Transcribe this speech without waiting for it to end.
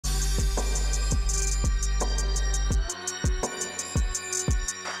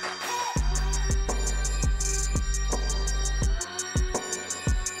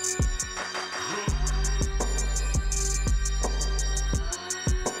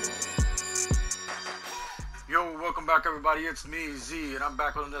welcome back everybody, it's me Z and I'm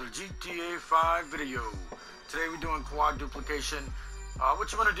back with another GTA 5 video. Today we're doing quad duplication.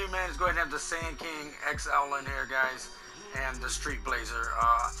 What you want to do, man, is go ahead and have the Sand King XL in here, guys, and the Street Blazer.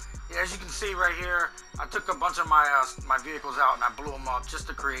 As you can see right here, I took a bunch of my vehicles out and I blew them up just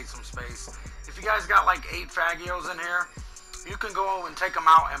to create some space. If you guys got like 8 Fagios in here, you can go and take them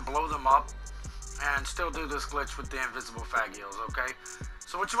out and blow them up and still do this glitch with the invisible Fagios, okay?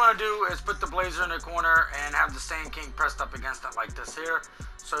 So what you want to do is put the Blazer in the corner and have the Sand King pressed up against it like this here,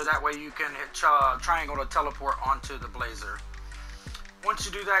 so that way you can hit triangle to teleport onto the Blazer. Once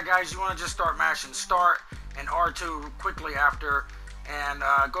you do that, guys, you want to just start mashing start and R2 quickly after, and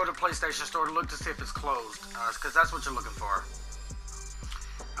go to PlayStation Store to look to see if it's closed, because that's what you're looking for.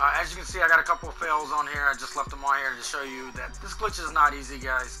 As you can see, I got a couple of fails on here. I just left them on here to show you that this glitch is not easy,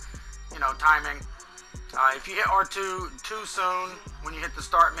 guys. You know, timing. If you hit R2 too soon when you hit the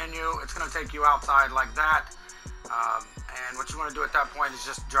start menu, it's going to take you outside like that. And what you want to do at that point is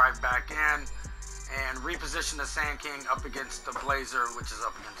just drive back in and reposition the Sand King up against the Blazer, which is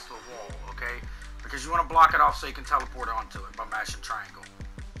up against the wall, okay? Because you want to block it off so you can teleport onto it by mashing triangle.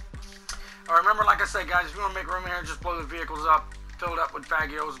 Alright, remember, like I said, guys, if you want to make room here, just blow the vehicles up, fill it up with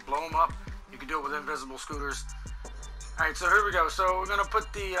Fagios, blow them up. You can do it with invisible scooters. Alright, so here we go. So we're going to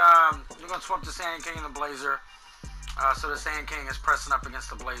put the, you're going to swap the Sand King and the Blazer. So the Sand King is pressing up against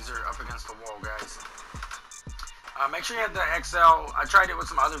the Blazer, up against the wall, guys. Make sure you have the XL. I tried it with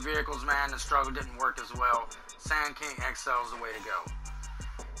some other vehicles, man. The struggle didn't work as well. Sand King XL is the way to go.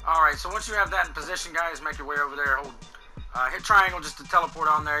 Alright, so once you have that in position, guys, make your way over there. Hold, hit triangle just to teleport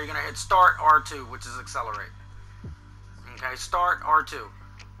on there. You're going to hit start R2, which is accelerate. Okay, start R2.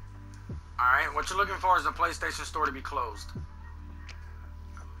 Alright, what you're looking for is the PlayStation Store to be closed.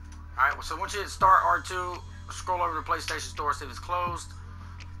 Alright, so once you hit start R2, scroll over to the PlayStation Store, see if it's closed.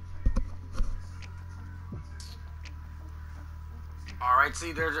 Alright,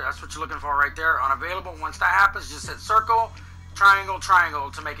 see there, that's what you're looking for right there, unavailable. Once that happens, just hit circle, triangle, triangle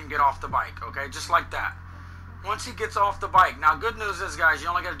to make him get off the bike, okay, just like that. Once he gets off the bike, now good news is, guys, you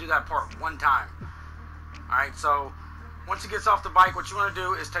only got to do that part one time. Alright, so once he gets off the bike, what you want to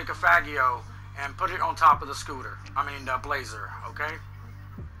do is take a Fagio and put it on top of the scooter. The Blazer, okay?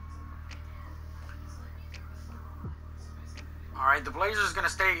 Alright, the Blazer is going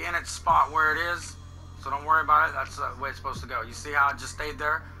to stay in its spot where it is, so don't worry about it. That's the way it's supposed to go. You see how it just stayed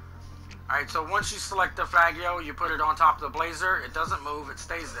there? Alright, so once you select the Fagio, you put it on top of the Blazer. It doesn't move, it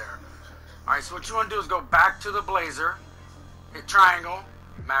stays there. Alright, so what you want to do is go back to the Blazer, hit triangle,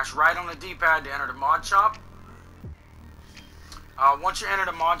 mash right on the D-pad to enter the mod shop. Once you enter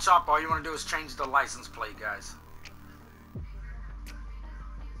the mod shop, all you want to do is change the license plate, guys.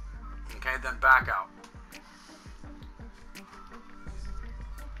 Okay, then back out.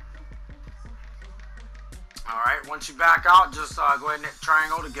 Alright, once you back out, just go ahead and hit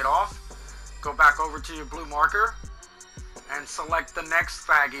triangle to get off. Go back over to your blue marker and select the next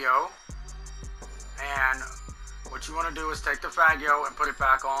Fagio. And what you want to do is take the Fagio and put it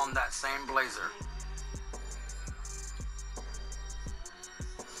back on that same Blazer.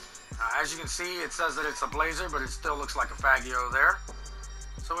 As you can see, it says that it's a Blazer, but it still looks like a Fagio there.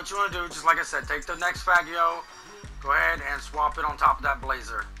 So what you want to do, just like I said, take the next Fagio, go ahead and swap it on top of that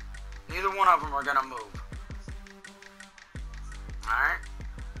Blazer. Neither one of them are going to move. Alright.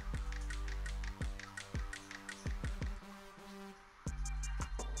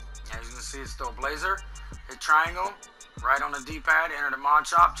 As you can see, it's still a Blazer. Hit triangle, right on the D-pad, enter the mod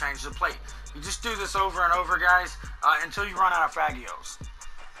shop, change the plate. You just do this over and over, guys, until you run out of Fagios.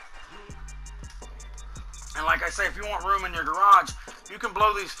 And like I say, if you want room in your garage, you can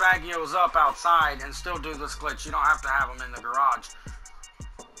blow these Fagios up outside and still do this glitch. You don't have to have them in the garage.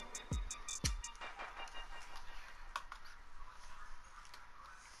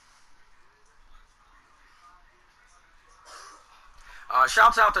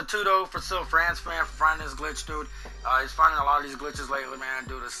 Shouts out to Tudo for Sil France, man, for finding this glitch, dude. He's finding a lot of these glitches lately, man.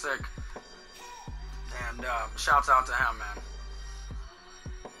 Dude is sick. And shouts out to him, man.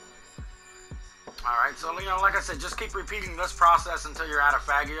 Alright, so, you know, like I said, just keep repeating this process until you're out of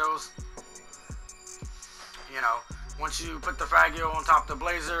Fagios. You know, once you put the Fagio on top of the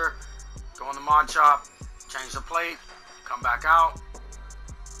Blazer, go in the mod shop, change the plate, come back out.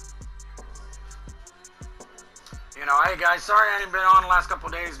 You know, hey guys, sorry I ain't been on the last couple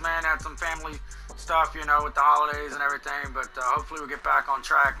of days, man. Had some family stuff, you know, with the holidays and everything, but hopefully we'll get back on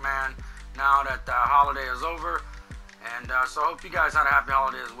track, man, now that the holiday is over. And so I hope you guys had a happy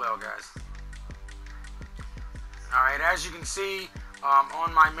holiday as well, guys. Alright, as you can see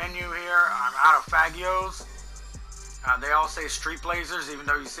on my menu here, I'm out of Fagios. They all say Street Blazers, even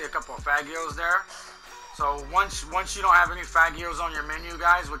though you see a couple of Fagios there. So once you don't have any Fagios on your menu,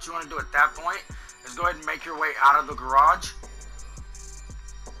 guys, what you want to do at that point is go ahead and make your way out of the garage.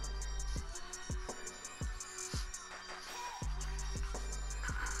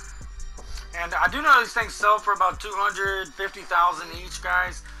 And I do know these things sell for about 250,000 each,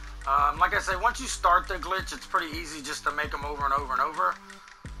 guys. Like I say, once you start the glitch, it's pretty easy just to make them over and over and over.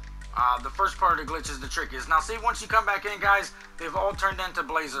 The first part of the glitch is the trickiest. Now, see, once you come back in, guys, they've all turned into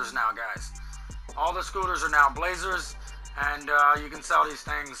Blazers now, guys. All the scooters are now Blazers, and you can sell these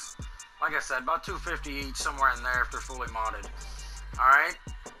things, like I said, about 250 each, somewhere in there if they're fully modded. Alright?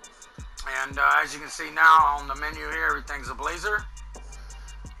 And as you can see now on the menu here, everything's a Blazer.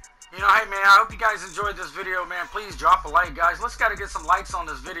 You know, hey, man, I hope you guys enjoyed this video, man. Please drop a like, guys. Let's gotta get some likes on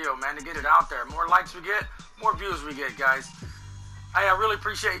this video, man, to get it out there. More likes we get, more views we get, guys. Hey, I really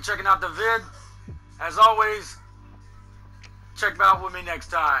appreciate you checking out the vid. As always, check out with me next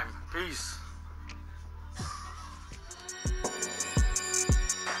time. Peace.